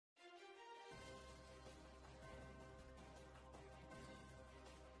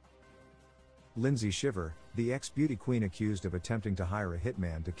Lindsay Shiver, the ex-beauty queen accused of attempting to hire a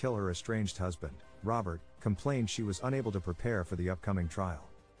hitman to kill her estranged husband, Robert, complained she was unable to prepare for the upcoming trial.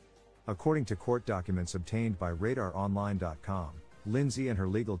 According to court documents obtained by RadarOnline.com, Lindsay and her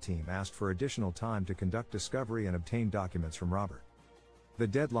legal team asked for additional time to conduct discovery and obtain documents from Robert. The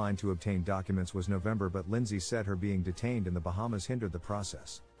deadline to obtain documents was November, but Lindsay said her being detained in the Bahamas hindered the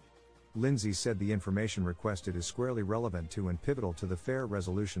process. Lindsay said the information requested is squarely relevant to and pivotal to the fair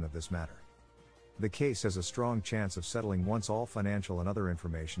resolution of this matter. The case has a strong chance of settling once all financial and other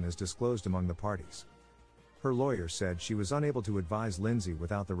information is disclosed among the parties. Her lawyer said she was unable to advise Lindsay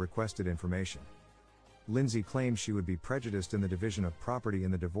without the requested information. Lindsay claimed she would be prejudiced in the division of property in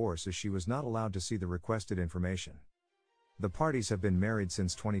the divorce as she was not allowed to see the requested information. The parties have been married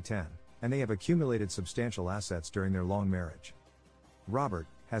since 2010, and they have accumulated substantial assets during their long marriage. Robert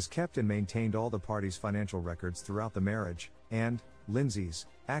has kept and maintained all the parties' financial records throughout the marriage, and Lindsay's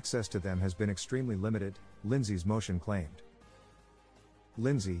access to them has been extremely limited, Lindsay's motion claimed.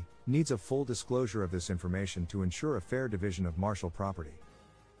 Lindsay needs a full disclosure of this information to ensure a fair division of marital property.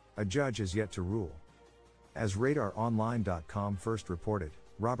 A judge is yet to rule. As RadarOnline.com first reported,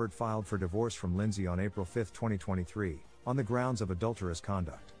 Robert filed for divorce from Lindsay on April 5, 2023, on the grounds of adulterous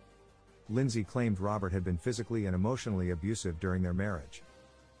conduct. Lindsay claimed Robert had been physically and emotionally abusive during their marriage.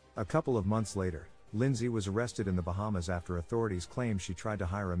 A couple of months later, Lindsay was arrested in the Bahamas after authorities claimed she tried to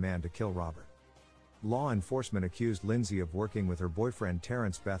hire a man to kill Robert. Law enforcement accused Lindsay of working with her boyfriend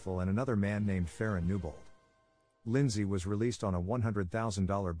Terrence Bethel and another man named Farron Newbold. Lindsay was released on a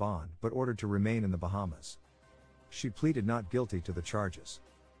 $100,000 bond but ordered to remain in the Bahamas. She pleaded not guilty to the charges.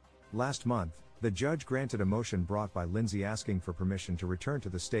 Last month, the judge granted a motion brought by Lindsay asking for permission to return to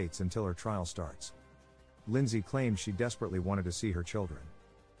the States until her trial starts. Lindsay claimed she desperately wanted to see her children.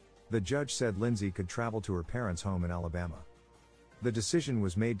 The judge said Lindsay could travel to her parents' home in Alabama. The decision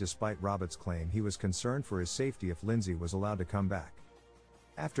was made despite Robert's claim he was concerned for his safety if Lindsay was allowed to come back.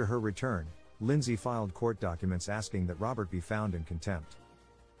 After her return, Lindsay filed court documents asking that Robert be found in contempt.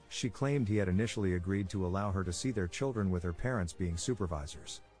 She claimed he had initially agreed to allow her to see their children with her parents being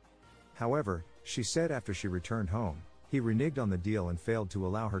supervisors. However, she said after she returned home, he reneged on the deal and failed to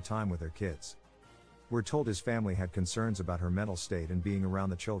allow her time with her kids. We're told his family had concerns about her mental state and being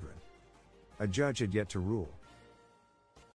around the children. A judge had yet to rule.